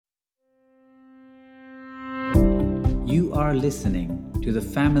You are listening to the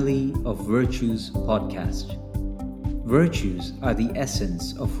Family of Virtues podcast. Virtues are the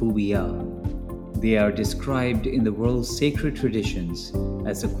essence of who we are. They are described in the world's sacred traditions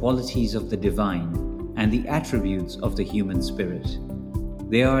as the qualities of the divine and the attributes of the human spirit.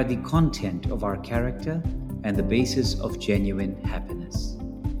 They are the content of our character and the basis of genuine happiness.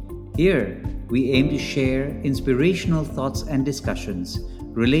 Here, we aim to share inspirational thoughts and discussions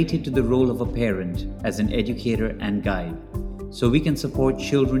related to the role of a parent as an educator and guide, so we can support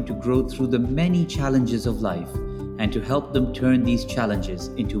children to grow through the many challenges of life and to help them turn these challenges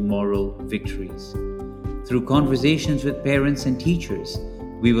into moral victories. Through conversations with parents and teachers,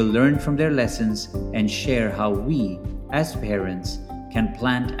 we will learn from their lessons and share how we, as parents, can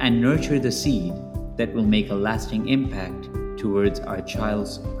plant and nurture the seed that will make a lasting impact towards our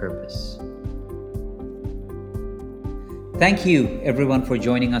child's purpose. Thank you, everyone, for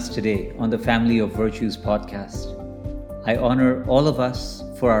joining us today on the Family of Virtues podcast. I honor all of us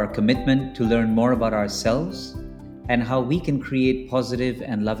for our commitment to learn more about ourselves and how we can create positive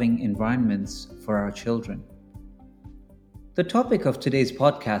and loving environments for our children. The topic of today's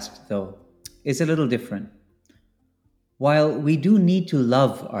podcast, though, is a little different. While we do need to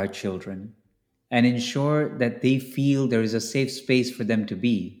love our children and ensure that they feel there is a safe space for them to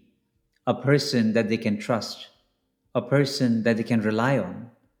be, a person that they can trust, a person that they can rely on.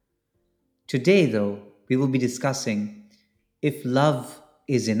 Today, though, we will be discussing if love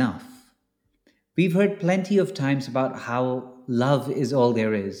is enough. We've heard plenty of times about how love is all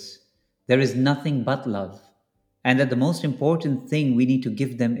there is. There is nothing but love. And that the most important thing we need to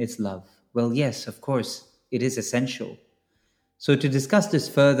give them is love. Well, yes, of course, it is essential. So to discuss this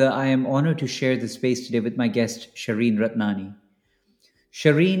further, I am honored to share the space today with my guest, Shireen Ratnani.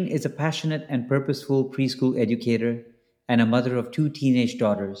 Shireen is a passionate and purposeful preschool educator and a mother of 2 teenage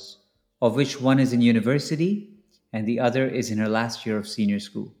daughters, of which one is in university and the other is in her last year of senior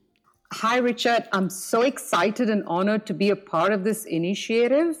school. Hi, Richard. I'm so excited and honored to be a part of this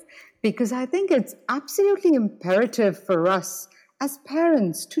initiative because I think it's absolutely imperative for us as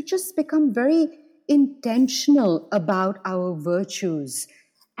parents to just become very intentional about our virtues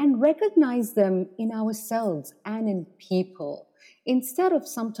and recognize them in ourselves and in people. Instead of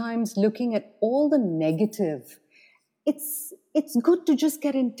sometimes looking at all the negative, it's good to just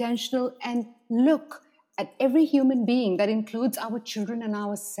get intentional and look at every human being, that includes our children and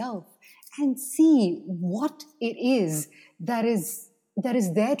ourselves, and see what it is that is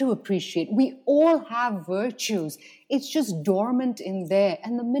there to appreciate. We all have virtues. It's just dormant in there.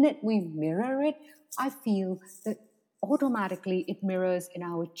 And the minute we mirror it, I feel that automatically it mirrors in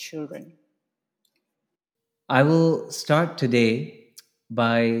our children. I will start today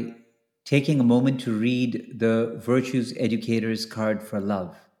by taking a moment to read the Virtues Educator's Card for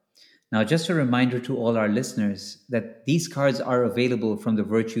Love. Now, just a reminder to all our listeners that these cards are available from the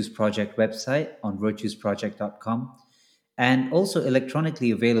Virtues Project website on virtuesproject.com and also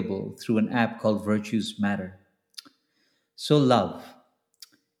electronically available through an app called Virtues Matter. So, love.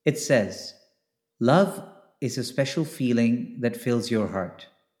 It says, love is a special feeling that fills your heart.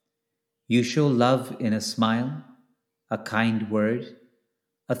 You show love in a smile, a kind word,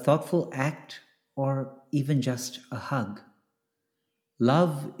 a thoughtful act, or even just a hug.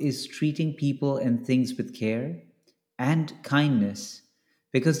 Love is treating people and things with care and kindness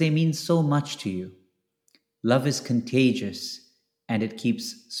because they mean so much to you. Love is contagious and it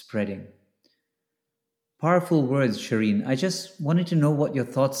keeps spreading. Powerful words, Shireen. I just wanted to know what your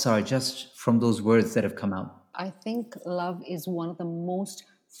thoughts are just from those words that have come out. I think love is one of the most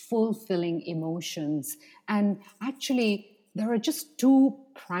fulfilling emotions. And actually, there are just 2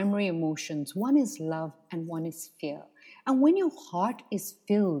 primary emotions. One is love and one is fear. And when your heart is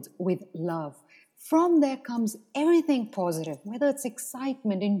filled with love, from there comes everything positive, whether it's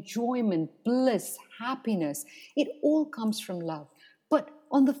excitement, enjoyment, bliss, happiness. It all comes from love. But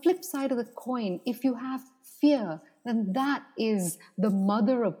on the flip side of the coin, if you have fear, then that is the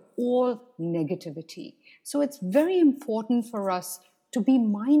mother of all negativity. So it's very important for us to be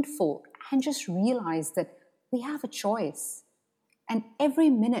mindful and just realize that we have a choice. And every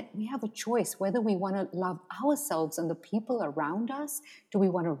minute we have a choice whether we want to love ourselves and the people around us. Do we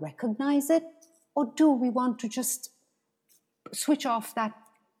want to recognize it? Or do we want to just switch off that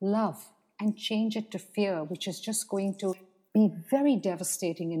love and change it to fear, which is just going to be very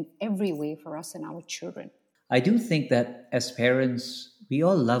devastating in every way for us and our children? I do think that as parents, we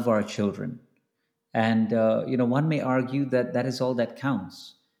all love our children. And, one may argue that that is all that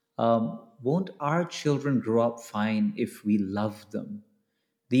counts. Won't our children grow up fine if we love them?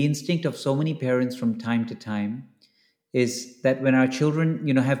 The instinct of so many parents from time to time is that when our children,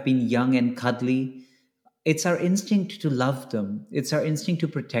 have been young and cuddly, it's our instinct to love them, it's our instinct to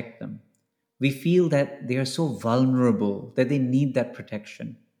protect them. We feel that they are so vulnerable that they need that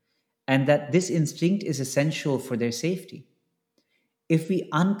protection, and that this instinct is essential for their safety. If we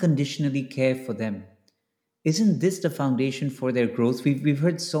unconditionally care for them, isn't this the foundation for their growth? We've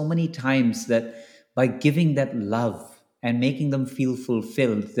heard so many times that by giving that love and making them feel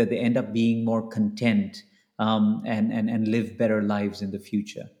fulfilled, that they end up being more content, and live better lives in the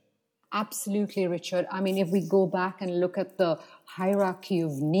future. Absolutely, Richard. I mean, if we go back and look at the hierarchy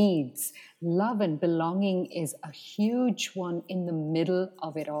of needs, love and belonging is a huge one in the middle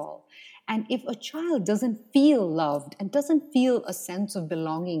of it all. And if a child doesn't feel loved and doesn't feel a sense of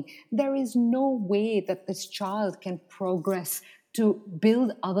belonging, there is no way that this child can progress to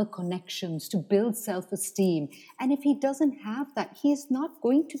build other connections, to build self esteem. And if he doesn't have that, he is not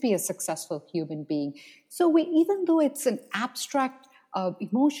going to be a successful human being. So, even though it's an abstract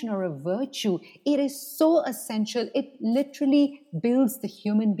emotion or a virtue, it is so essential. It literally builds the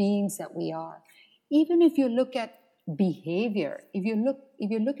human beings that we are. Even if you look at behavior, if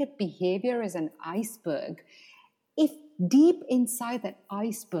you look at behavior as an iceberg, if deep inside that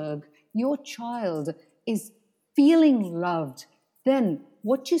iceberg your child is feeling loved, then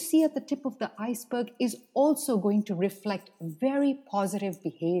what you see at the tip of the iceberg is also going to reflect very positive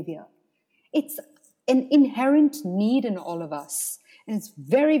behavior. It's an inherent need in all of us. And it's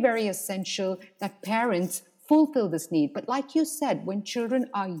very, very essential that parents fulfill this need. But like you said, when children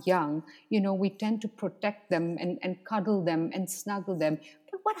are young, we tend to protect them and cuddle them and snuggle them.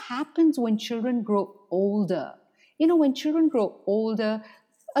 But what happens when children grow older? When children grow older,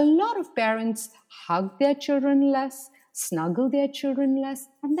 a lot of parents hug their children less, snuggle their children less.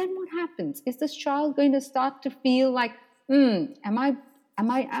 And then what happens? Is this child going to start to feel like,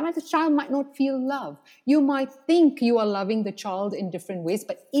 the child might not feel love. You might think you are loving the child in different ways,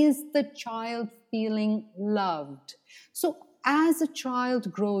 but is the child feeling loved? So as a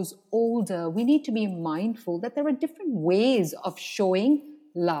child grows older, we need to be mindful that there are different ways of showing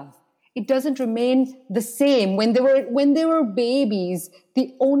love. It doesn't remain the same. When they were babies,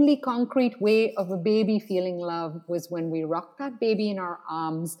 the only concrete way of a baby feeling love was when we rocked that baby in our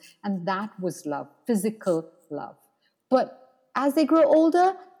arms, and that was love, physical love. But as they grow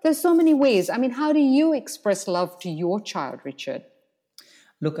older, there's so many ways. I mean, how do you express love to your child, Richard?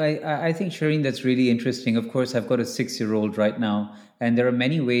 Look, I think, Shireen, that's really interesting. Of course, I've got a 6-year-old right now, and there are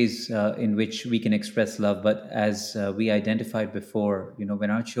many ways in which we can express love. But as we identified before,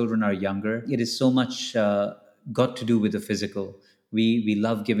 when our children are younger, it is so much got to do with the physical. We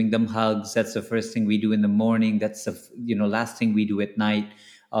love giving them hugs. That's the first thing we do in the morning. That's the last thing we do at night.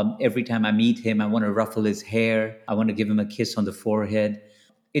 Every time I meet him, I want to ruffle his hair. I want to give him a kiss on the forehead.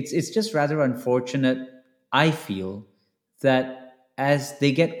 It's just rather unfortunate, I feel, that as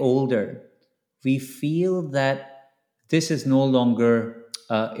they get older, we feel that this is no longer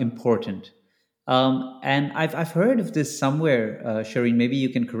important. And I've heard of this somewhere, Shireen, maybe you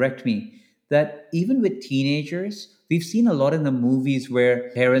can correct me, that even with teenagers, we've seen a lot in the movies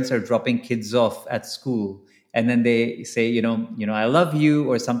where parents are dropping kids off at school, and then they say, I love you,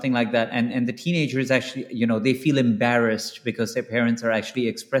 or something like that. And the teenagers actually, they feel embarrassed because their parents are actually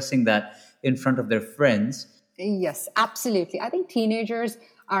expressing that in front of their friends. Yes, absolutely. I think teenagers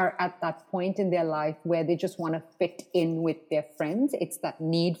are at that point in their life where they just want to fit in with their friends. It's that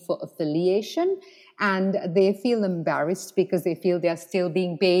need for affiliation. And they feel embarrassed because they feel they're still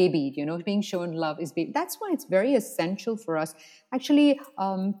being babied, being shown love is baby. That's why it's very essential for us actually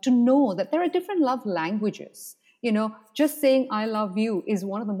to know that there are different love languages. Just saying I love you is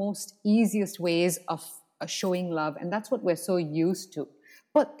one of the most easiest ways of showing love. And that's what we're so used to.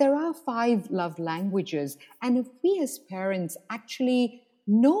 But there are 5 love languages. And if we as parents actually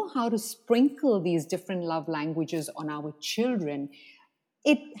know how to sprinkle these different love languages on our children,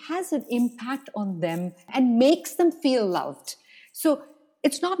 it has an impact on them and makes them feel loved. So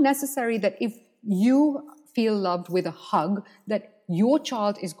it's not necessary that if you feel loved with a hug, that your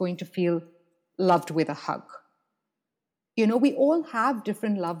child is going to feel loved with a hug. We all have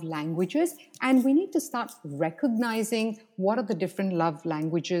different love languages, and we need to start recognizing what are the different love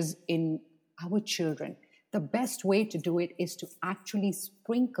languages in our children. The best way to do it is to actually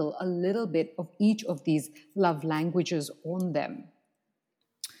sprinkle a little bit of each of these love languages on them.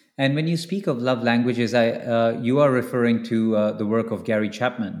 And when you speak of love languages, you are referring to the work of Gary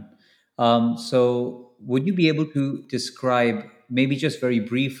Chapman. So would you be able to describe, maybe just very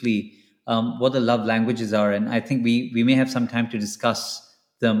briefly, what the love languages are? And I think we may have some time to discuss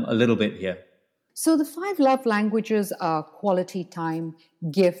them a little bit here. So the 5 love languages are quality time,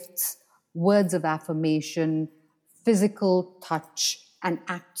 gifts, words of affirmation, physical touch, and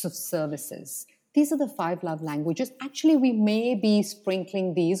acts of services. These are the five love languages. Actually, we may be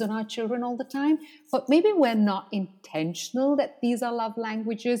sprinkling these on our children all the time, but maybe we're not intentional that these are love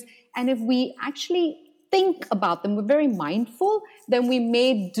languages. And if we actually think about them, we're very mindful, then we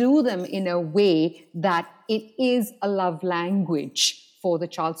may do them in a way that it is a love language for the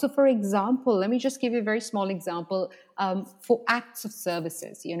child. So, for example, let me just give you a very small example for acts of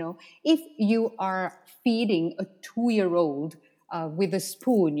services. If you are feeding a 2-year-old with a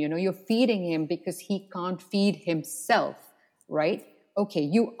spoon, you're feeding him because he can't feed himself, right? Okay,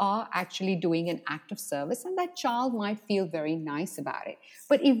 you are actually doing an act of service, and that child might feel very nice about it.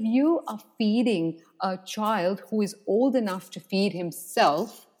 But if you are feeding a child who is old enough to feed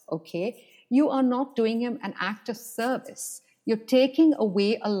himself, okay, you are not doing him an act of service. You're taking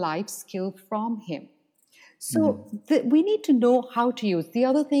away a life skill from him. So we need to know how to use. The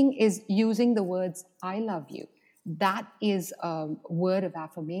other thing is using the words, I love you. That is a word of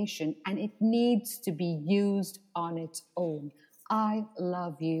affirmation, and it needs to be used on its own. I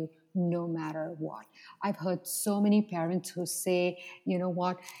love you no matter what. I've heard so many parents who say, you know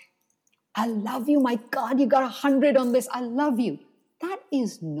what, I love you. My God, you got 100 on this. I love you. That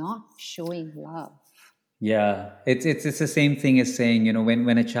is not showing love. Yeah, it's the same thing as saying,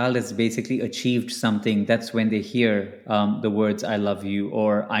 when a child has basically achieved something, that's when they hear the words "I love you"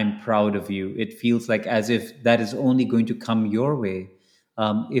 or "I'm proud of you." It feels like as if that is only going to come your way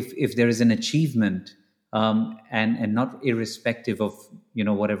if there is an achievement, and not irrespective of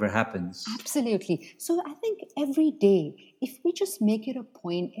whatever happens. Absolutely. So I think every day, if we just make it a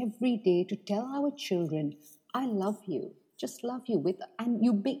point every day to tell our children, I love you, just love you and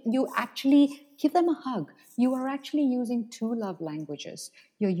you actually give them a hug. You are actually using two love languages.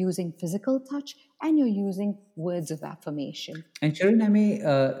 You're using physical touch and you're using words of affirmation. And Sharon, I may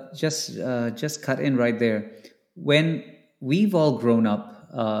just cut in right there. When we've all grown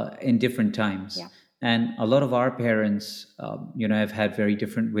up in different times, Yeah. and a lot of our parents, have had very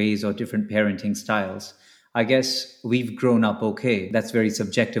different ways or different parenting styles. I guess we've grown up okay. That's very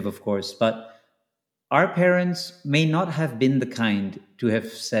subjective, of course, but our parents may not have been the kind to have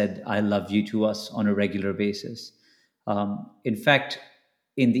said "I love you" to us on a regular basis. In fact,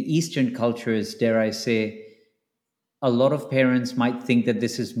 in the Eastern cultures, dare I say, a lot of parents might think that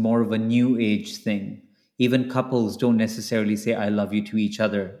this is more of a new age thing. Even couples don't necessarily say "I love you" to each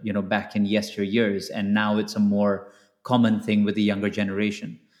other, back in yesteryears, and now it's a more common thing with the younger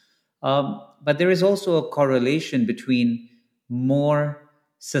generation. But there is also a correlation between more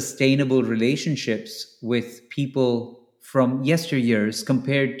sustainable relationships with people from yesteryears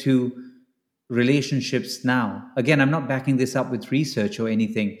compared to relationships now. Again, I'm not backing this up with research or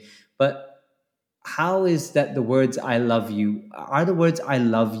anything, but how is that the words "I love you" are the words "I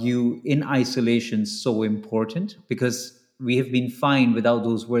love you" in isolation so important? Because we have been fine without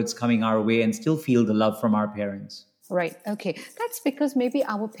those words coming our way and still feel the love from our parents. Right. Okay. That's because maybe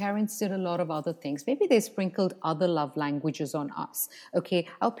our parents did a lot of other things. Maybe they sprinkled other love languages on us. Okay.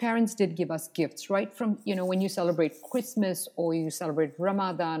 Our parents did give us gifts, right? From, when you celebrate Christmas or you celebrate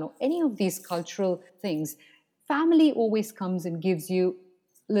Ramadan or any of these cultural things, family always comes and gives you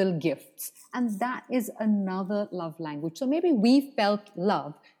little gifts. And that is another love language. So maybe we felt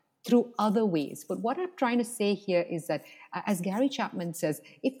love through other ways. But what I'm trying to say here is that, as Gary Chapman says,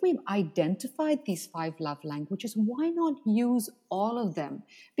 if we've identified these five love languages, why not use all of them?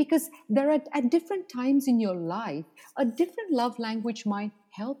 Because there are, at different times in your life, a different love language might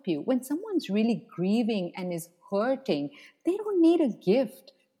help you. When someone's really grieving and is hurting, they don't need a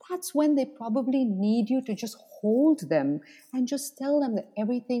gift. That's when they probably need you to just hold them and just tell them that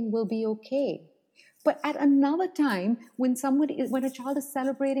everything will be okay. But at another time, when when a child is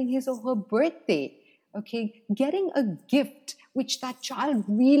celebrating his or her birthday, okay, getting a gift which that child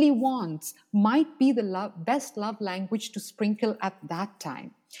really wants might be the best love language to sprinkle at that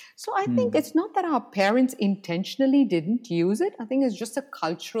time. So I think it's not that our parents intentionally didn't use it. I think it's just a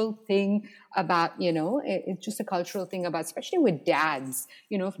cultural thing about, it's just a cultural thing about, especially with dads,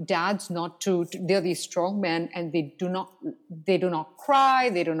 if dads they're these strong men and they do not cry,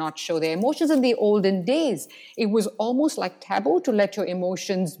 they do not show their emotions. In the olden days, it was almost like taboo to let your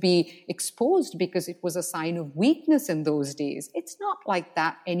emotions be exposed because it was a sign of weakness in those days. It's not like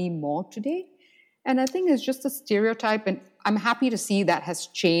that anymore today. And I think it's just a stereotype, and I'm happy to see that has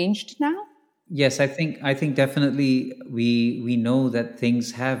changed now. Yes, I think definitely we know that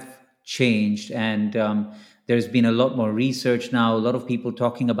things have changed, and there's been a lot more research now, a lot of people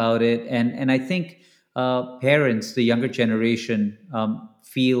talking about it, and I think parents, the younger generation,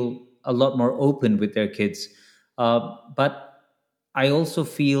 feel a lot more open with their kids. But I also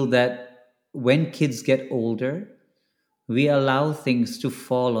feel that when kids get older, we allow things to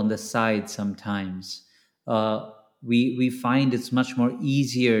fall on the side sometimes. Uh, we find it's much more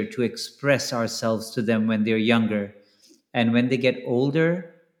easier to express ourselves to them when they're younger. And when they get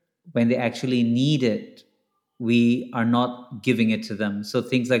older, when they actually need it, we are not giving it to them. So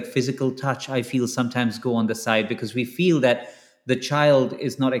things like physical touch, I feel, sometimes go on the side because we feel that the child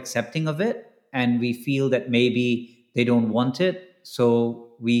is not accepting of it, and we feel that maybe they don't want it.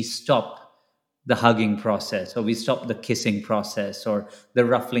 So we stop the hugging process, or we stop the kissing process, or the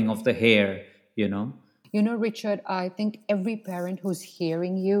ruffling of the hair, you know. You know, Richard, I think every parent who's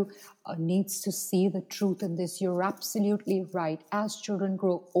hearing you needs to see the truth in this. You're absolutely right. As children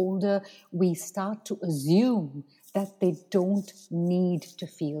grow older, we start to assume that they don't need to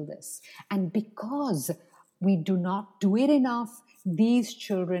feel this. And because we do not do it enough, these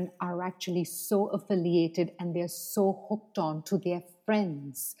children are actually so affiliated and they're so hooked on to their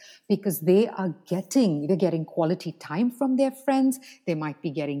friends because they're getting quality time from their friends. They might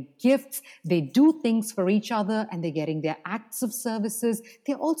be getting gifts. They do things for each other and they're getting their acts of services.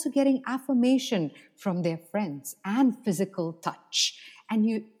 They're also getting affirmation from their friends and physical touch.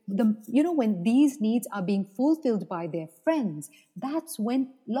 And when these needs are being fulfilled by their friends, that's when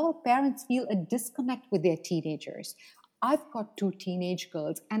a lot of parents feel a disconnect with their teenagers. I've got 2 teenage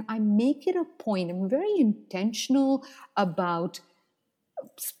girls, and I make it a point, I'm very intentional about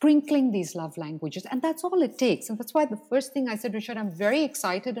sprinkling these love languages, and that's all it takes. And that's why the first thing I said, Richard, I'm very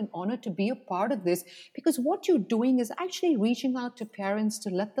excited and honored to be a part of this, because what you're doing is actually reaching out to parents to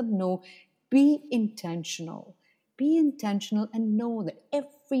let them know, be intentional. Be intentional and know that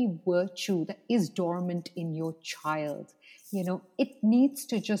every virtue that is dormant in your child, it needs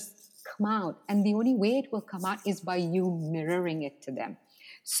to just come out. And the only way it will come out is by you mirroring it to them.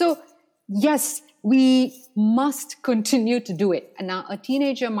 So, yes, we must continue to do it. And now a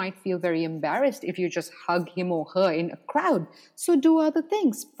teenager might feel very embarrassed if you just hug him or her in a crowd. So do other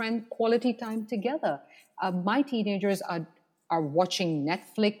things, spend quality time together. My teenagers are watching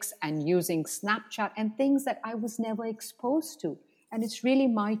Netflix and using Snapchat and things that I was never exposed to. And it's really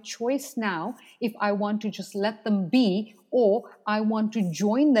my choice now if I want to just let them be, or I want to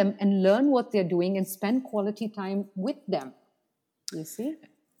join them and learn what they're doing and spend quality time with them. You see?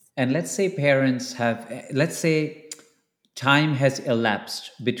 And let's say time has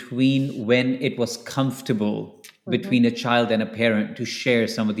elapsed between when it was comfortable between a child and a parent to share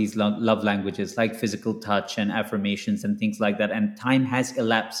some of these love languages like physical touch and affirmations and things like that. And time has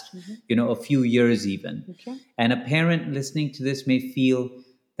elapsed, a few years even. Okay. And a parent listening to this may feel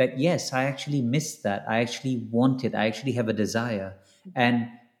that, yes, I actually missed that. I actually want it. I actually have a desire. And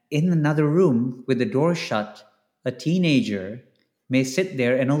in another room with the door shut, a teenager may sit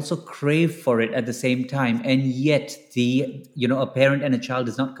there and also crave for it at the same time. And yet a parent and a child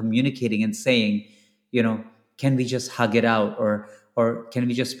is not communicating and saying, can we just hug it out, or can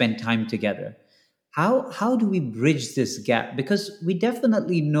we just spend time together? How do we bridge this gap? Because we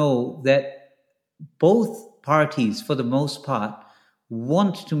definitely know that both parties, for the most part,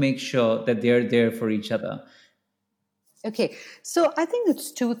 want to make sure that they're there for each other. Okay, so I think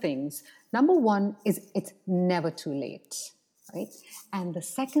it's 2 things. Number 1 is it's never too late, right? And the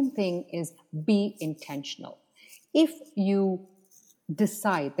second thing is be intentional. If you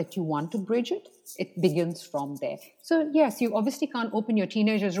decide that you want to bridge it, it begins from there. So yes, you obviously can't open your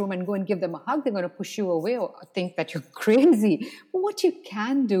teenager's room and go and give them a hug. They're going to push you away or think that you're crazy. But what you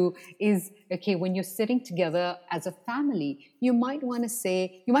can do is, okay, when you're sitting together as a family, you might want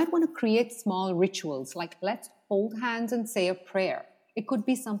to create small rituals, like let's hold hands and say a prayer. It could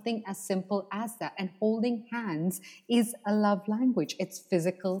be something as simple as that. And holding hands is a love language. It's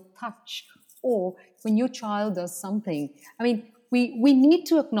physical touch. Or when your child does something, we need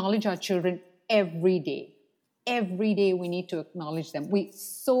to acknowledge our children every day. Every day we need to acknowledge them. We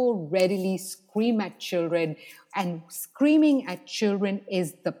so readily scream at children, and screaming at children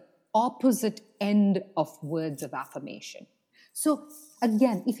is the opposite end of words of affirmation. So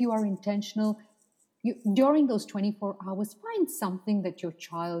again, if you are intentional, during those 24 hours, find something that your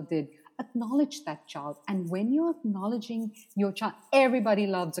child did. Acknowledge that child. And when you're acknowledging your child, everybody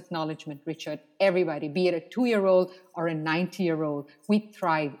loves acknowledgement, Richard. Everybody, be it a 2-year-old or a 90-year-old, we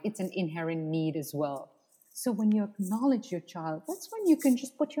thrive. It's an inherent need as well. So when you acknowledge your child, that's when you can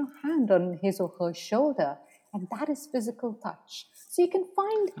just put your hand on his or her shoulder. And that is physical touch. So you can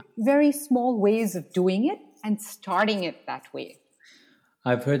find very small ways of doing it and starting it that way.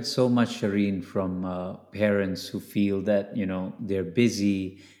 I've heard so much, Shireen, from parents who feel that, they're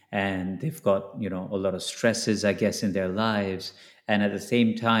busy and they've got, a lot of stresses, I guess, in their lives. And at the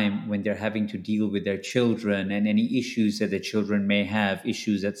same time, when they're having to deal with their children and any issues that the children may have,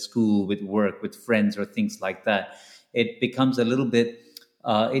 issues at school, with work, with friends, or things like that, it becomes a little bit,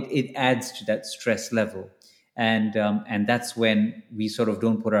 it adds to that stress level. And that's when we sort of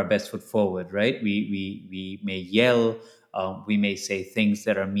don't put our best foot forward, right? We may yell, we may say things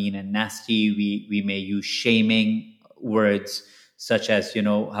that are mean and nasty. We may use shaming words such as,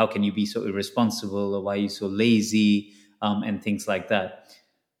 how can you be so irresponsible, or why are you so lazy, and things like that.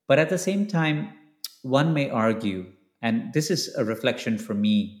 But at the same time, one may argue, and this is a reflection for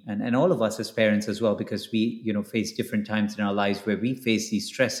me and all of us as parents as well, because we, face different times in our lives where we face these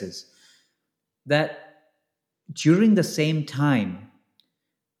stresses, that during the same time,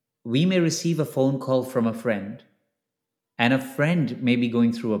 we may receive a phone call from a friend, and a friend may be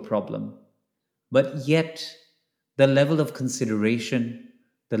going through a problem, but yet the level of consideration,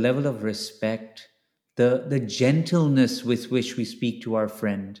 the level of respect, the gentleness with which we speak to our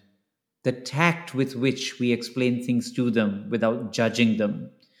friend, the tact with which we explain things to them without judging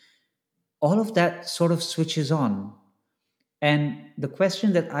them, all of that sort of switches on. And the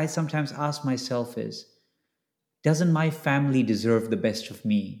question that I sometimes ask myself is, doesn't my family deserve the best of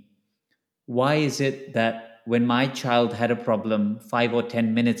me? Why is it that when my child had a problem 5 or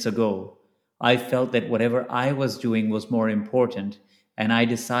 10 minutes ago, I felt that whatever I was doing was more important, and I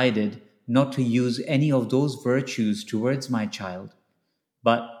decided not to use any of those virtues towards my child?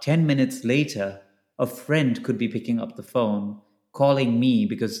 But 10 minutes later, a friend could be picking up the phone, calling me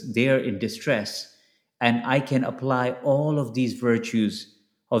because they're in distress, and I can apply all of these virtues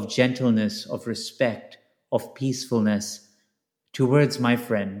of gentleness, of respect, of peacefulness towards my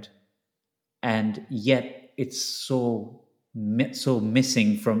friend, and yet it's so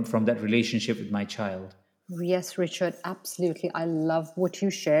missing from that relationship with my child. Yes, Richard, absolutely. I love what you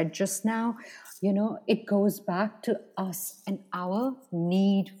shared just now. It goes back to us and our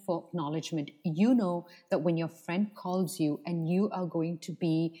need for acknowledgement. You know that when your friend calls you and you are going to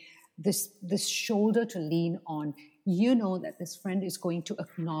be this shoulder to lean on, you know that this friend is going to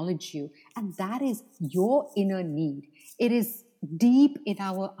acknowledge you. And that is your inner need. It is deep in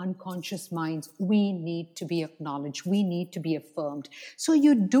our unconscious minds. We need to be acknowledged. We need to be affirmed. So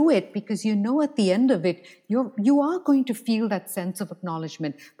you do it because you know at the end of it, you are going to feel that sense of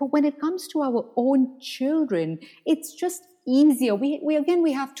acknowledgement. But when it comes to our own children, it's just easier.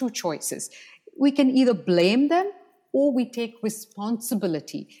 We have two choices. We can either blame them or we take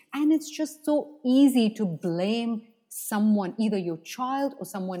responsibility. And it's just so easy to blame someone, either your child or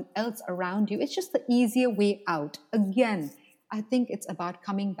someone else around you. It's just the easier way out. Again, I think it's about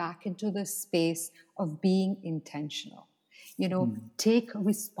coming back into the space of being intentional. Take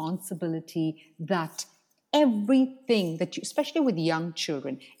responsibility that everything that you, especially with young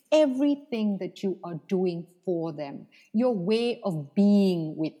children, everything that you are doing for them, your way of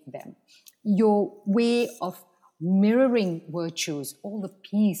being with them, your way of mirroring virtues, all the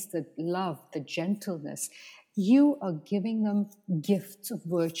peace, the love, the gentleness, you are giving them gifts of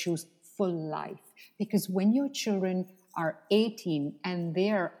virtues for life. Because when your children are 18 and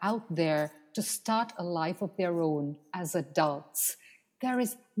they're out there to start a life of their own as adults, there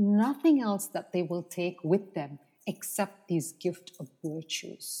is nothing else that they will take with them except these gift of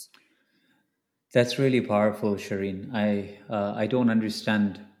virtues. That's really powerful, Shireen. I don't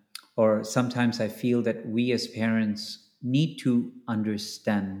understand, or sometimes I feel that we as parents need to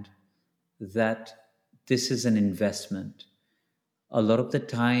understand that this is an investment. A lot of the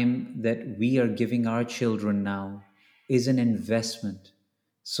time that we are giving our children now is an investment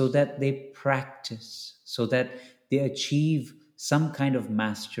so that they practice, so that they achieve some kind of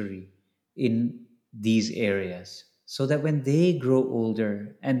mastery in these areas, so that when they grow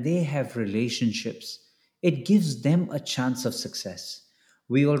older and they have relationships, it gives them a chance of success.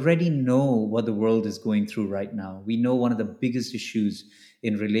 We already know what the world is going through right now. We know one of the biggest issues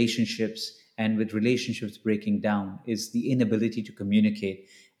in relationships and with relationships breaking down is the inability to communicate.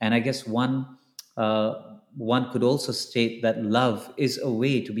 And I guess one could also state that love is a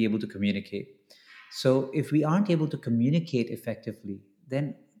way to be able to communicate. So if we aren't able to communicate effectively,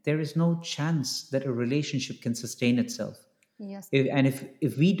 then there is no chance that a relationship can sustain itself. Yes. And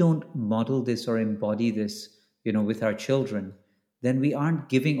if we don't model this or embody this, with our children, then we aren't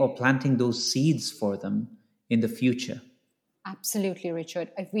giving or planting those seeds for them in the future. Absolutely,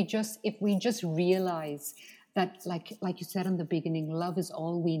 Richard. If we just realize that, like you said in the beginning, love is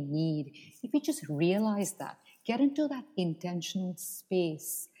all we need. If we just realize that, get into that intentional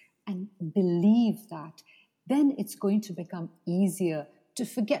space and believe that, then it's going to become easier to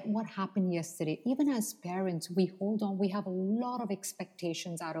forget what happened yesterday. Even as parents, we hold on, we have a lot of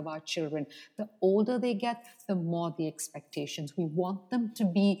expectations out of our children. The older they get, the more the expectations. We want them to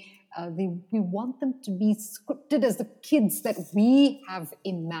be scripted as the kids that we have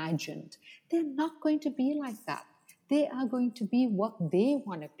imagined. They're not going to be like that. they are going to be what they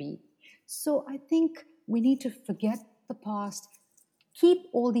want to be. So I think we need to forget the past, keep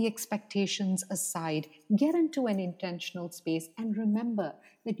all the expectations aside, get into an intentional space, and remember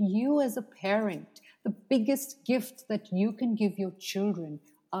that you, as a parent, the biggest gift that you can give your children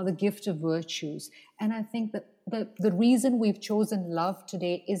are the gift of virtues. And I think that the reason we've chosen love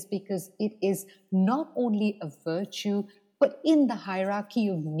today is because it is not only a virtue, but in the hierarchy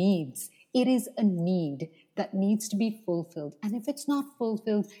of needs, it is a need that needs to be fulfilled. And if it's not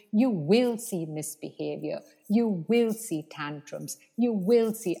fulfilled, you will see misbehavior, you will see tantrums, you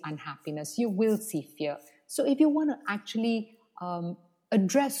will see unhappiness, you will see fear. So if you want to actually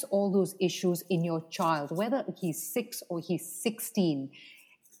address all those issues in your child, whether he's 6 or he's 16,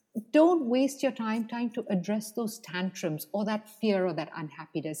 don't waste your time trying to address those tantrums or that fear or that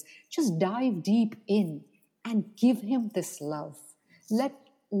unhappiness. Just dive deep in and give him this love. Let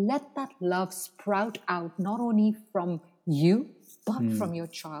that love sprout out not only from you, but from your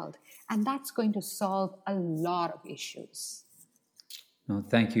child. And that's going to solve a lot of issues. No,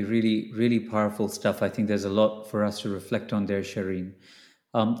 thank you. Really, really powerful stuff. I think there's a lot for us to reflect on there, Shireen.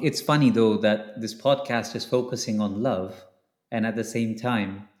 It's funny, though, that this podcast is focusing on love, and at the same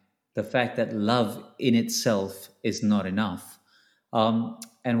time, the fact that love in itself is not enough.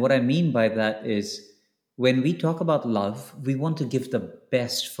 And what I mean by that is, when we talk about love, we want to give the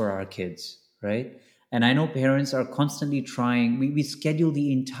best for our kids, right? And I know parents are constantly trying, we schedule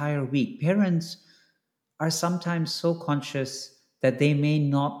the entire week. Parents are sometimes so conscious that they may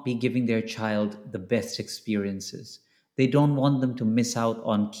not be giving their child the best experiences. They don't want them to miss out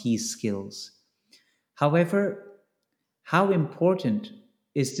on key skills. However, how important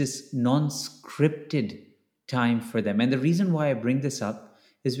is this non-scripted time for them? And the reason why I bring this up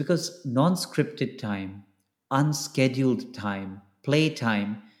is because non-scripted time, unscheduled time,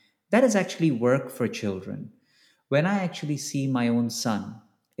 playtime, that is actually work for children. When I actually see my own son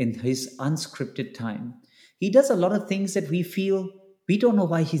in his unscripted time, he does a lot of things that we feel we don't know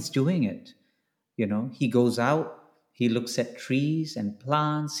why he's doing it. You know, he goes out, he looks at trees and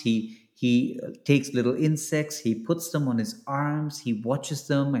plants, he takes little insects, he puts them on his arms, he watches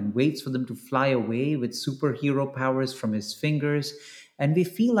them and waits for them to fly away with superhero powers from his fingers. And we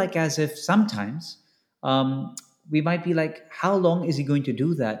feel like as if sometimes we might be like, how long is he going to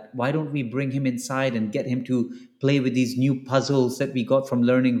do that? Why don't we bring him inside and get him to play with these new puzzles that we got from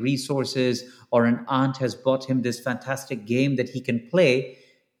learning resources, or an aunt has bought him this fantastic game that he can play.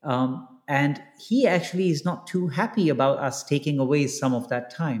 And he actually is not too happy about us taking away some of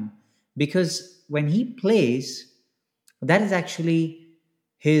that time, because when he plays, that is actually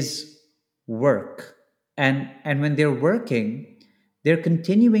his work. And when they're working, they're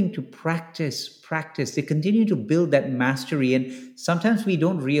continuing to practice. They continue to build that mastery. And sometimes we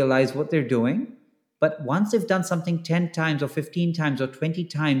don't realize what they're doing. But once they've done something 10 times or 15 times or 20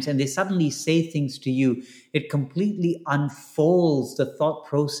 times, and they suddenly say things to you, it completely unfolds the thought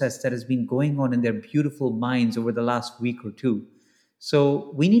process that has been going on in their beautiful minds over the last week or two.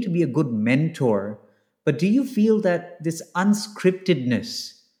 So we need to be a good mentor. But do you feel that this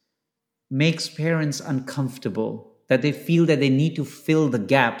unscriptedness makes parents uncomfortable? That they feel that they need to fill the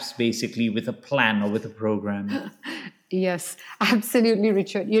gaps basically with a plan or with a program? Yes, absolutely,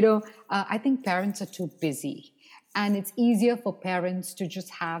 Richard. I think parents are too busy. And it's easier for parents to just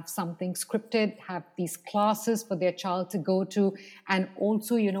have something scripted, have these classes for their child to go to. And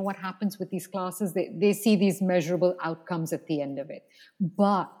also, what happens with these classes? They see these measurable outcomes at the end of it.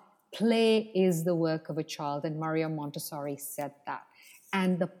 But play is the work of a child. And Maria Montessori said that.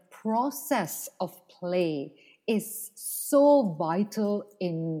 And the process of play is so vital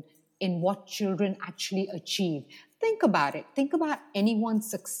in what children actually achieve. Think about it. Think about anyone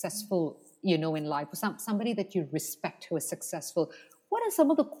successful, in life, or somebody that you respect who is successful. What are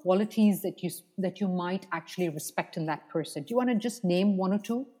some of the qualities that you might actually respect in that person? Do you want to just name one or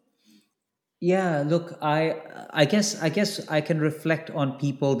two? Yeah, look, I guess I can reflect on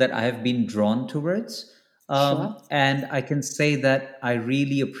people that I have been drawn towards. Sure. And I can say that I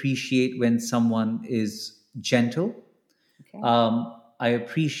really appreciate when someone is gentle. Okay. I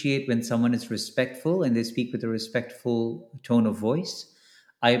appreciate when someone is respectful and they speak with a respectful tone of voice.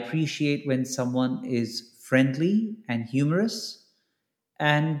 I appreciate when someone is friendly and humorous,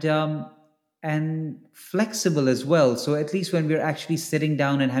 and flexible as well. So at least when we're actually sitting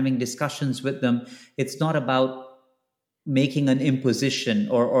down and having discussions with them, it's not about making an imposition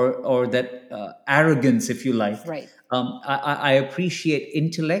or that arrogance, if you like. Right. I appreciate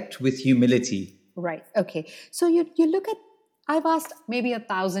intellect with humility. Right. Okay. So you look at, I've asked maybe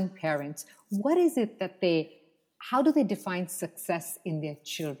 1,000 parents, what is it that they how do they define success in their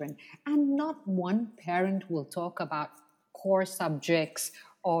children? And not one parent will talk about core subjects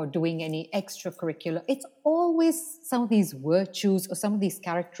or doing any extracurricular. It's always some of these virtues or some of these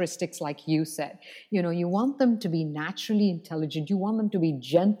characteristics, like you said. You want them to be naturally intelligent. You want them to be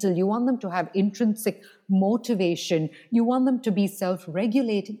gentle. You want them to have intrinsic motivation. You want them to be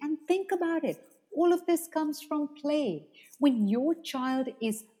self-regulating. And think about it. All of this comes from play. When your child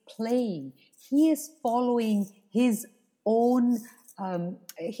is playing, he is following his own,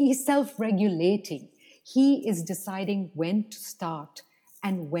 he's self-regulating. He is deciding when to start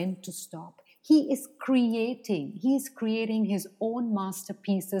and when to stop. He is creating his own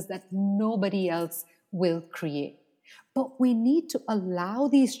masterpieces that nobody else will create. But we need to allow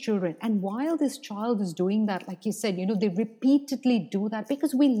these children. And while this child is doing that, like you said, they repeatedly do that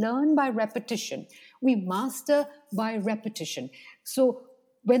because we learn by repetition. We master by repetition. So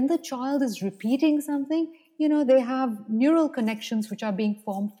when the child is repeating something, they have neural connections which are being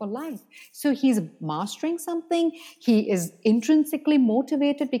formed for life. So he's mastering something. He is intrinsically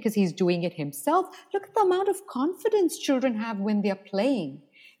motivated because he's doing it himself. Look at the amount of confidence children have when they're playing.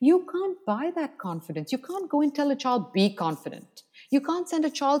 You can't buy that confidence. You can't go and tell a child, be confident. You can't send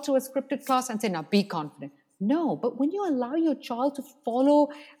a child to a scripted class and say, now be confident. No, but when you allow your child to follow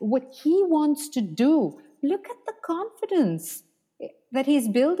what he wants to do, look at the confidence that he's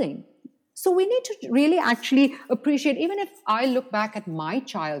building. So we need to really actually appreciate, even if I look back at my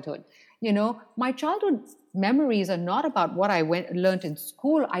childhood, my childhood memories are not about what I learned in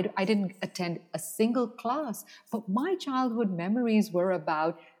school. I didn't attend a single class, but my childhood memories were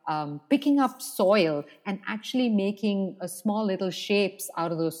about picking up soil and actually making small little shapes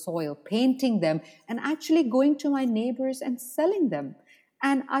out of the soil, painting them, and actually going to my neighbors and selling them.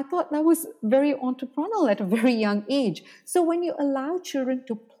 And I thought that was very entrepreneurial at a very young age. So when you allow children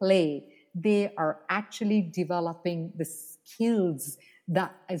to play, they are actually developing the skills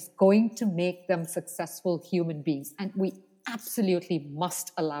that is going to make them successful human beings. And we absolutely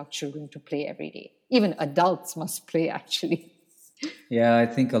must allow children to play every day. Even adults must play, actually. Yeah, I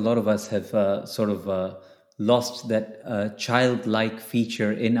think a lot of us have lost that childlike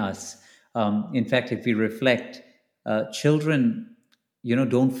feature in us. In fact, if we reflect, children,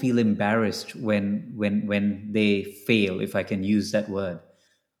 don't feel embarrassed when they fail, if I can use that word.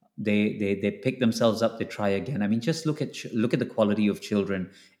 They pick themselves up, they try again. I mean, just look at the quality of children.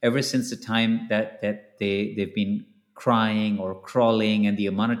 Ever since the time that they've been crying or crawling, and the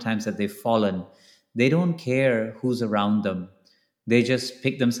amount of times that they've fallen, they don't care who's around them. They just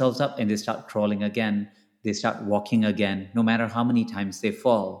pick themselves up and they start crawling again. They start walking again, no matter how many times they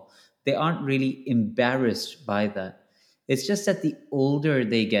fall. They aren't really embarrassed by that. It's just that the older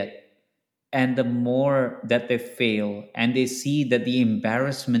they get, and the more that they fail, and they see that the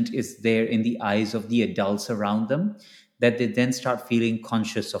embarrassment is there in the eyes of the adults around them, that they then start feeling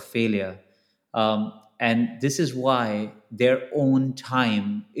conscious of failure. And this is why their own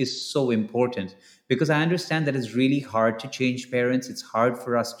time is so important. Because I understand that it's really hard to change parents. It's hard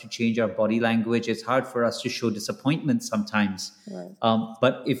for us to change our body language. It's hard for us to show disappointment sometimes. Right.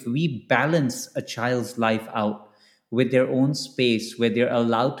 But if we balance a child's life out with their own space, where they're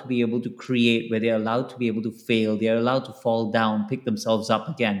allowed to be able to create, where they're allowed to be able to fail, they're allowed to fall down, pick themselves up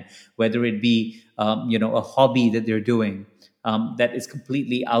again, whether it be a hobby that they're doing that is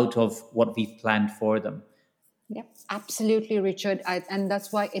completely out of what we've planned for them. Yep, absolutely, Richard. And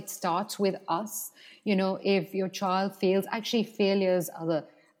that's why it starts with us. If your child fails, actually failures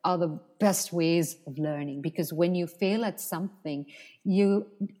are the best ways of learning, because when you fail at something, you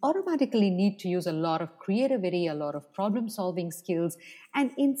automatically need to use a lot of creativity, a lot of problem solving skills.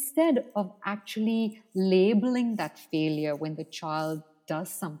 And instead of actually labeling that failure when the child does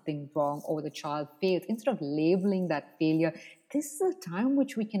something wrong or the child fails, instead of labeling that failure, this is a time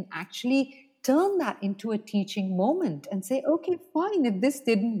which we can actually turn that into a teaching moment and say, okay, fine, if this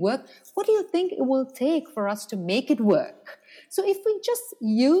didn't work, what do you think it will take for us to make it work? So if we just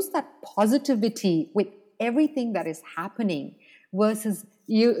use that positivity with everything that is happening versus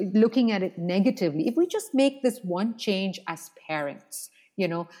you looking at it negatively, if we just make this one change as parents,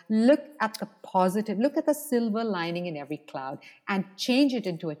 look at the positive, look at the silver lining in every cloud and change it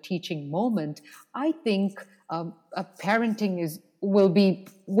into a teaching moment, I think parenting will be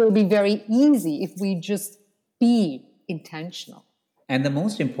very easy if we just be intentional. And the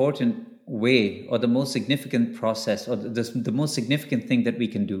most important way, or the most significant process, or the most significant thing that we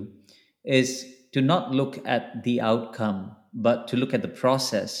can do is to not look at the outcome, but to look at the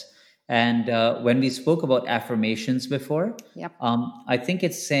process. And when we spoke about affirmations before, Yep. I think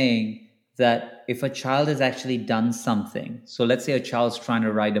it's saying that if a child has actually done something, so let's say a child's trying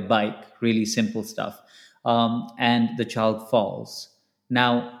to ride a bike, really simple stuff. and the child falls.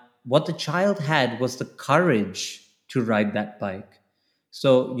 Now, what the child had was the courage to ride that bike.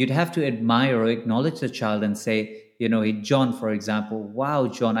 So you'd have to admire or acknowledge the child and say, hey, John, for example, wow,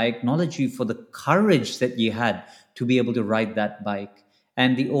 John, I acknowledge you for the courage that you had to be able to ride that bike.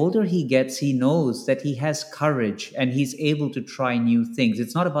 And the older he gets, he knows that he has courage and he's able to try new things.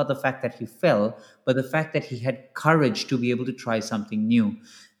 It's not about the fact that he fell, but the fact that he had courage to be able to try something new.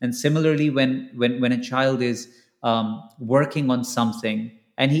 And similarly, when a child is working on something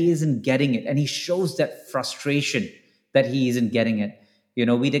and he isn't getting it, and he shows that frustration that he isn't getting it,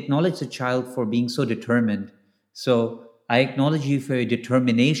 we'd acknowledge the child for being so determined. So I acknowledge you for your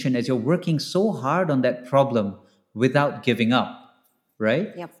determination as you're working so hard on that problem without giving up, right?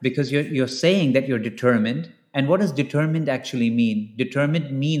 Yep. Because you're saying that you're determined. And what does determined actually mean?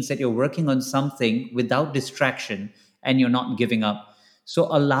 Determined means that you're working on something without distraction and you're not giving up. So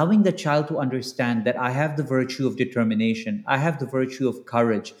allowing the child to understand that I have the virtue of determination, I have the virtue of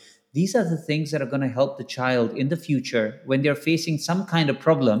courage. These are the things that are going to help the child in the future when they're facing some kind of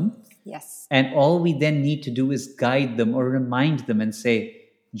problem. Yes. And all we then need to do is guide them or remind them and say,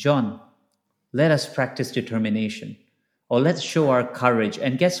 John, let us practice determination, or let's show our courage.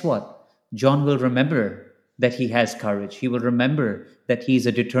 And guess what? John will remember that he has courage. He will remember that he's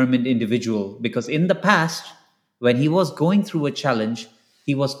a determined individual, because in the past, when he was going through a challenge,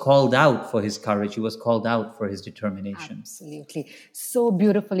 he was called out for his courage. He was called out for his determination. Absolutely. So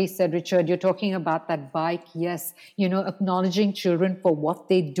beautifully said, Richard. You're talking about that bike. Yes. Acknowledging children for what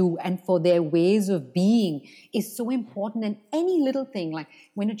they do and for their ways of being is so important. And any little thing, like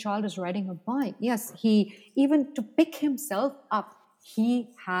when a child is riding a bike, yes, even to pick himself up, he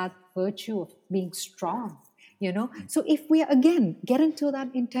had virtue of being strong. So if we again get into that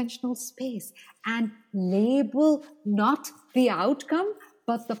intentional space and label not the outcome,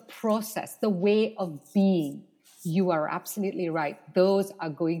 but the process, the way of being, you are absolutely right. Those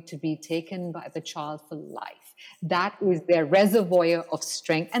are going to be taken by the child for life. That is their reservoir of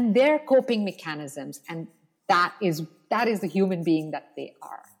strength and their coping mechanisms. And that is the human being that they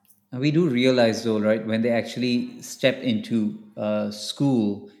are. We do realize, though, right, when they actually step into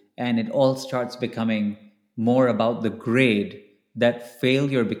school and it all starts becoming more about the grade, that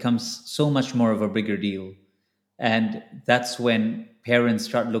failure becomes so much more of a bigger deal. And that's when parents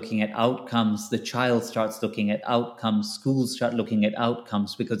start looking at outcomes, the child starts looking at outcomes, schools start looking at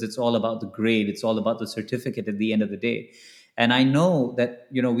outcomes, because it's all about the grade, it's all about the certificate at the end of the day. And I know that,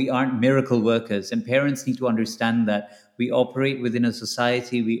 we aren't miracle workers, and parents need to understand that we operate within a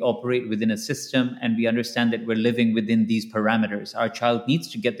society, we operate within a system, and we understand that we're living within these parameters. Our child needs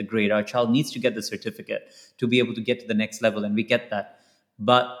to get the grade, our child needs to get the certificate to be able to get to the next level, and we get that.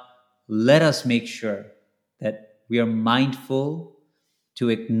 But let us make sure that we are mindful to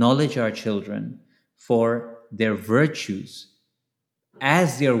acknowledge our children for their virtues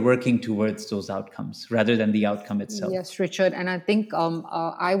as they're working towards those outcomes rather than the outcome itself. Yes, Richard. And I think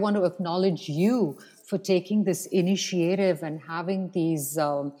I want to acknowledge you for taking this initiative and having these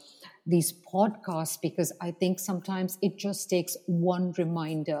podcasts, because I think sometimes it just takes one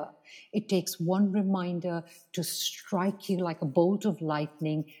reminder. It takes one reminder to strike you like a bolt of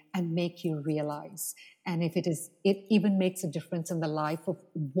lightning and make you realize. And if it even makes a difference in the life of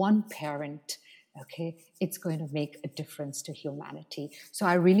one parent, okay, it's going to make a difference to humanity. So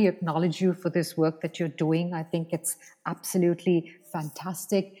I really acknowledge you for this work that you're doing. I think it's absolutely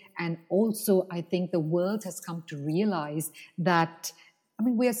fantastic. And also, I think the world has come to realize that,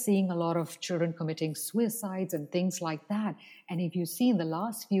 we are seeing a lot of children committing suicides and things like that. And if you see in the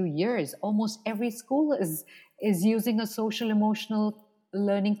last few years, almost every school is using a social emotional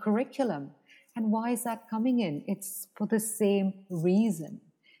learning curriculum. And why is that coming in? It's for the same reason,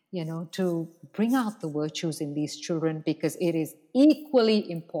 to bring out the virtues in these children, because it is equally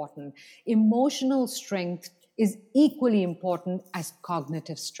important. Emotional strength is equally important as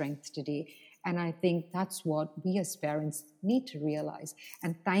cognitive strength today. And I think that's what we as parents need to realize.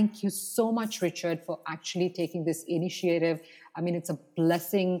 And thank you so much, Richard, for actually taking this initiative. It's a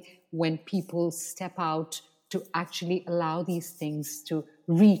blessing when people step out to actually allow these things to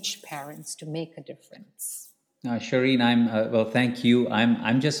reach parents, to make a difference. Shireen, thank you.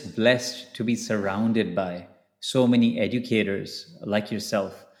 I'm just blessed to be surrounded by so many educators like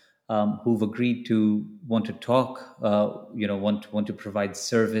yourself, who've agreed to want to talk, want to provide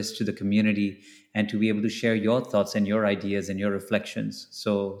service to the community, and to be able to share your thoughts and your ideas and your reflections.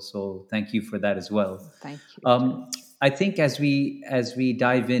 So thank you for that as well. Thank you. I think as we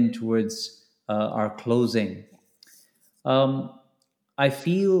dive in towards our closing, I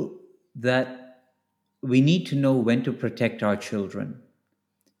feel that we need to know when to protect our children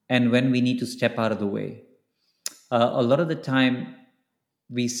and when we need to step out of the way. A lot of the time,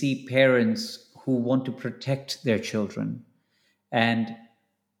 we see parents who want to protect their children. And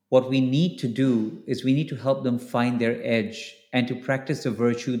what we need to do is we need to help them find their edge and to practice the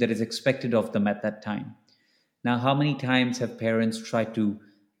virtue that is expected of them at that time. Now, how many times have parents tried to,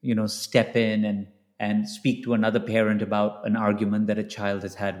 step in and speak to another parent about an argument that a child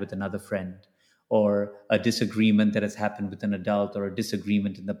has had with another friend, or a disagreement that has happened with an adult, or a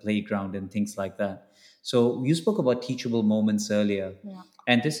disagreement in the playground and things like that. So you spoke about teachable moments earlier, Yeah.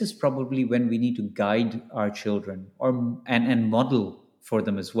 and this is probably when we need to guide our children and model for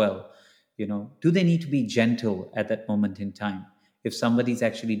them as well. Do they need to be gentle at that moment in time if somebody's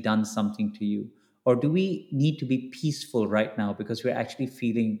actually done something to you? Or do we need to be peaceful right now because we're actually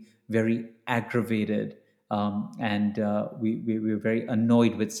feeling very aggravated, and we're very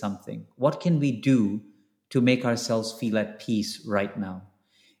annoyed with something? What can we do to make ourselves feel at peace right now?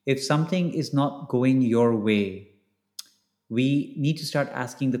 If something is not going your way, we need to start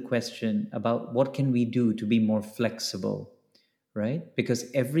asking the question about what can we do to be more flexible, right? Because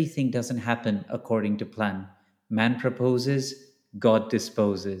everything doesn't happen according to plan. Man proposes, God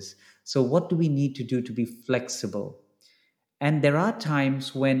disposes. So what do we need to do to be flexible? And there are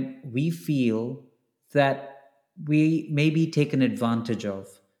times when we feel that we may be taken advantage of.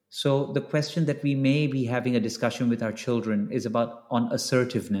 So the question that we may be having a discussion with our children is about on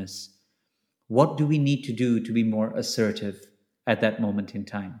assertiveness. What do we need to do to be more assertive at that moment in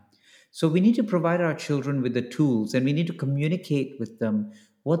time? So we need to provide our children with the tools, and we need to communicate with them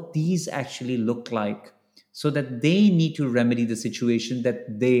what these actually look like so that they need to remedy the situation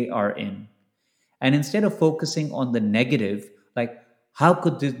that they are in. And instead of focusing on the negative, like, how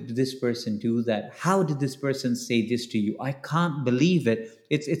could this person do that? How did this person say this to you? I can't believe it.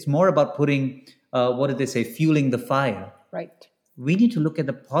 It's more about putting, what did they say, fueling the fire. Right. We need to look at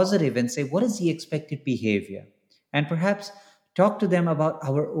the positive and say, what is the expected behavior? And perhaps talk to them about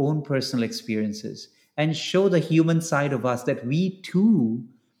our own personal experiences and show the human side of us that we too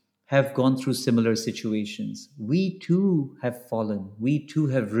have gone through similar situations. We too have fallen. We too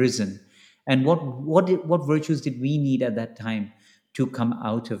have risen. And what virtues did we need at that time to come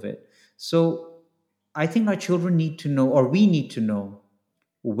out of it? So I think our children need to know, or we need to know,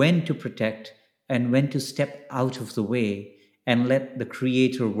 when to protect and when to step out of the way and let the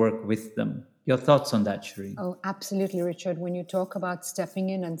Creator work with them. Your thoughts on that, Shri? Oh, absolutely, Richard. When you talk about stepping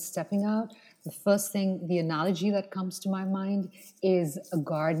in and stepping out, the first thing, the analogy that comes to my mind is a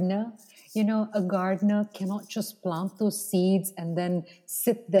gardener. A gardener cannot just plant those seeds and then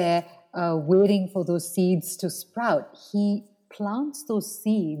sit there waiting for those seeds to sprout. He plants those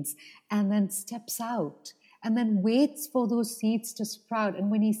seeds and then steps out and then waits for those seeds to sprout.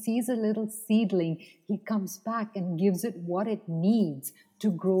 And when he sees a little seedling, he comes back and gives it what it needs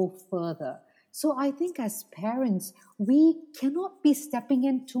to grow further. So I think as parents, we cannot be stepping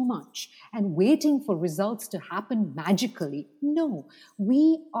in too much and waiting for results to happen magically. No,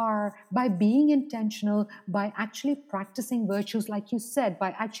 we are, by being intentional, by actually practicing virtues, like you said,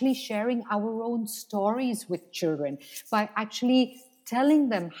 by actually sharing our own stories with children, by actually telling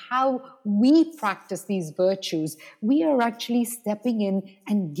them how we practice these virtues, we are actually stepping in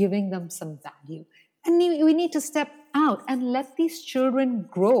and giving them some value. And we need to step out and let these children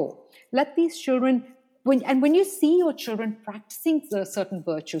grow. Let these children, when you see your children practicing the certain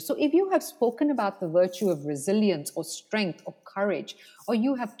virtues, so if you have spoken about the virtue of resilience or strength or courage, or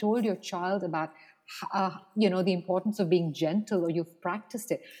you have told your child about the importance of being gentle, or you've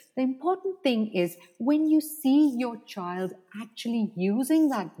practiced it, the important thing is when you see your child actually using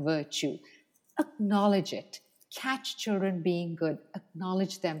that virtue, acknowledge it. Catch children being good,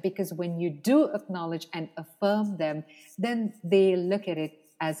 acknowledge them, because when you do acknowledge and affirm them, then they look at it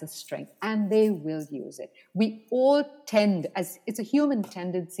as a strength and they will use it. We all tend, as it's a human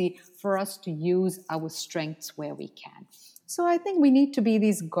tendency for us to use our strengths where we can. So I think we need to be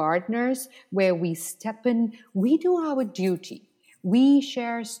these gardeners where we step in, we do our duty. We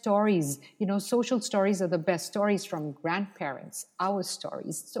share stories. Social stories are the best. Stories from grandparents, our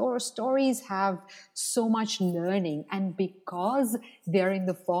stories. So our stories have so much learning. And because they're in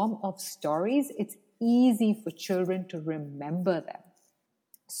the form of stories, it's easy for children to remember them.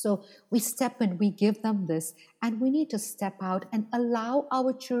 So we step in, we give them this, and we need to step out and allow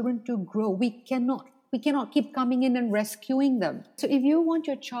our children to grow. We cannot keep coming in and rescuing them. So if you want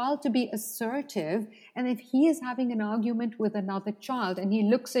your child to be assertive, and if he is having an argument with another child and he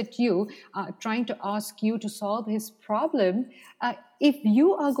looks at you, trying to ask you to solve his problem, if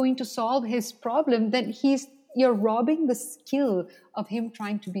you are going to solve his problem, then you're robbing the skill of him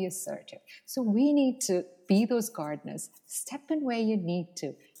trying to be assertive. So we need to be those gardeners. Step in where you need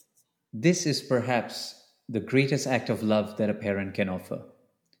to. This is perhaps the greatest act of love that a parent can offer.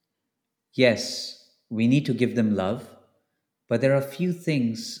 Yes, we need to give them love, but there are a few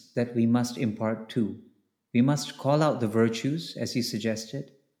things that we must impart too. We must call out the virtues, as you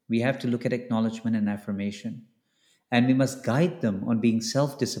suggested. We have to look at acknowledgement and affirmation. And we must guide them on being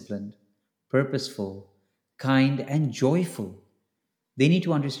self disciplined, purposeful, kind, and joyful. They need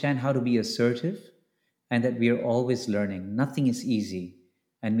to understand how to be assertive and that we are always learning. Nothing is easy,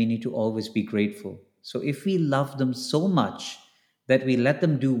 and we need to always be grateful. So, if we love them so much that we let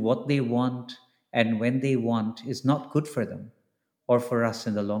them do what they want and when they want, is not good for them or for us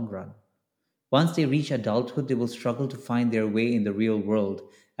in the long run. Once they reach adulthood, they will struggle to find their way in the real world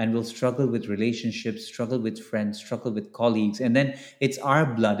and will struggle with relationships, struggle with friends, struggle with colleagues. And then it's our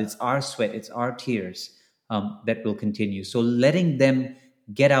blood, it's our sweat, it's our tears that will continue. So letting them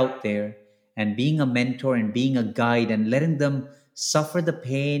get out there and being a mentor and being a guide and letting them suffer the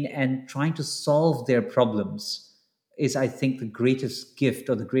pain and trying to solve their problems is, I think, the greatest gift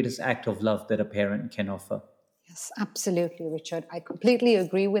or the greatest act of love that a parent can offer. Yes, absolutely, Richard. I completely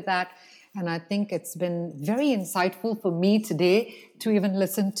agree with that. And I think it's been very insightful for me today to even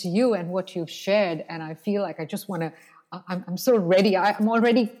listen to you and what you've shared. And I feel like I just want to, I'm so ready. I'm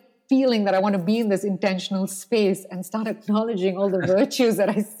already feeling that I want to be in this intentional space and start acknowledging all the virtues that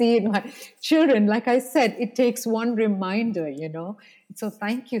I see in my children. Like I said, it takes one reminder, So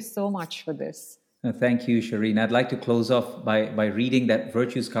thank you so much for this. Thank you, Shireen. I'd like to close off by reading that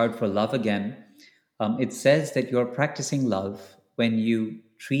virtues card for love again. It says that you're practicing love when you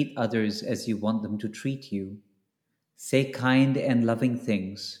treat others as you want them to treat you. Say kind and loving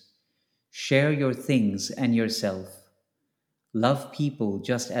things. Share your things and yourself. Love people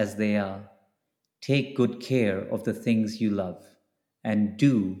just as they are. Take good care of the things you love. And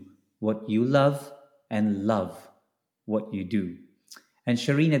do what you love and love what you do. And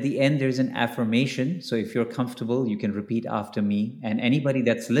Shireen, at the end, there's an affirmation. So if you're comfortable, you can repeat after me. And anybody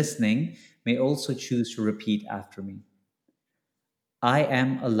that's listening may also choose to repeat after me. I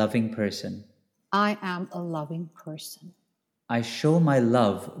am a loving person. I am a loving person. I show my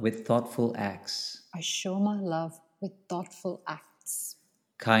love with thoughtful acts. I show my love with thoughtful acts.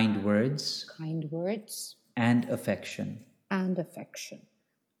 Kind words. Kind words. And affection. And affection.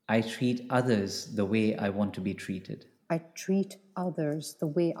 I treat others the way I want to be treated. I treat others the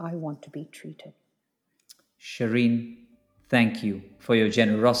way I want to be treated. Shireen, thank you for your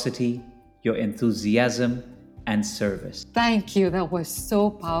generosity, your enthusiasm, and service. Thank you. That was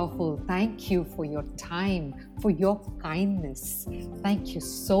so powerful. Thank you for your time, for your kindness. Thank you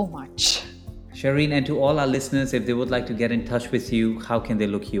so much. Shireen, and to all our listeners, if they would like to get in touch with you, how can they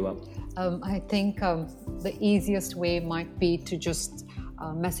look you up? I think the easiest way might be to just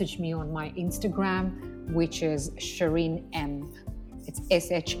message me on my Instagram, which is Shareen M. It's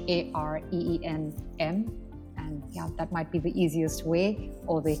SHAREENM. And yeah, that might be the easiest way.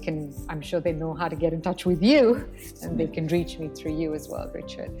 Or I'm sure they know how to get in touch with you, and they can reach me through you as well,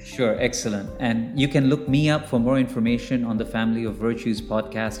 Richard. Sure, excellent. And you can look me up for more information on the Family of Virtues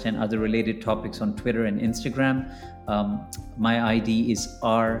podcast and other related topics on Twitter and Instagram. My ID is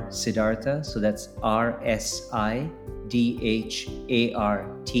R Siddhartha, so that's RSIDHARTA,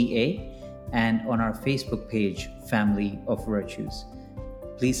 and on our Facebook page, Family of Virtues.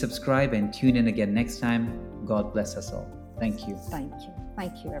 Please subscribe and tune in again next time. God bless us all. Thank you. Thank you.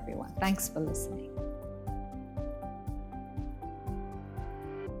 Thank you, everyone. Thanks for listening.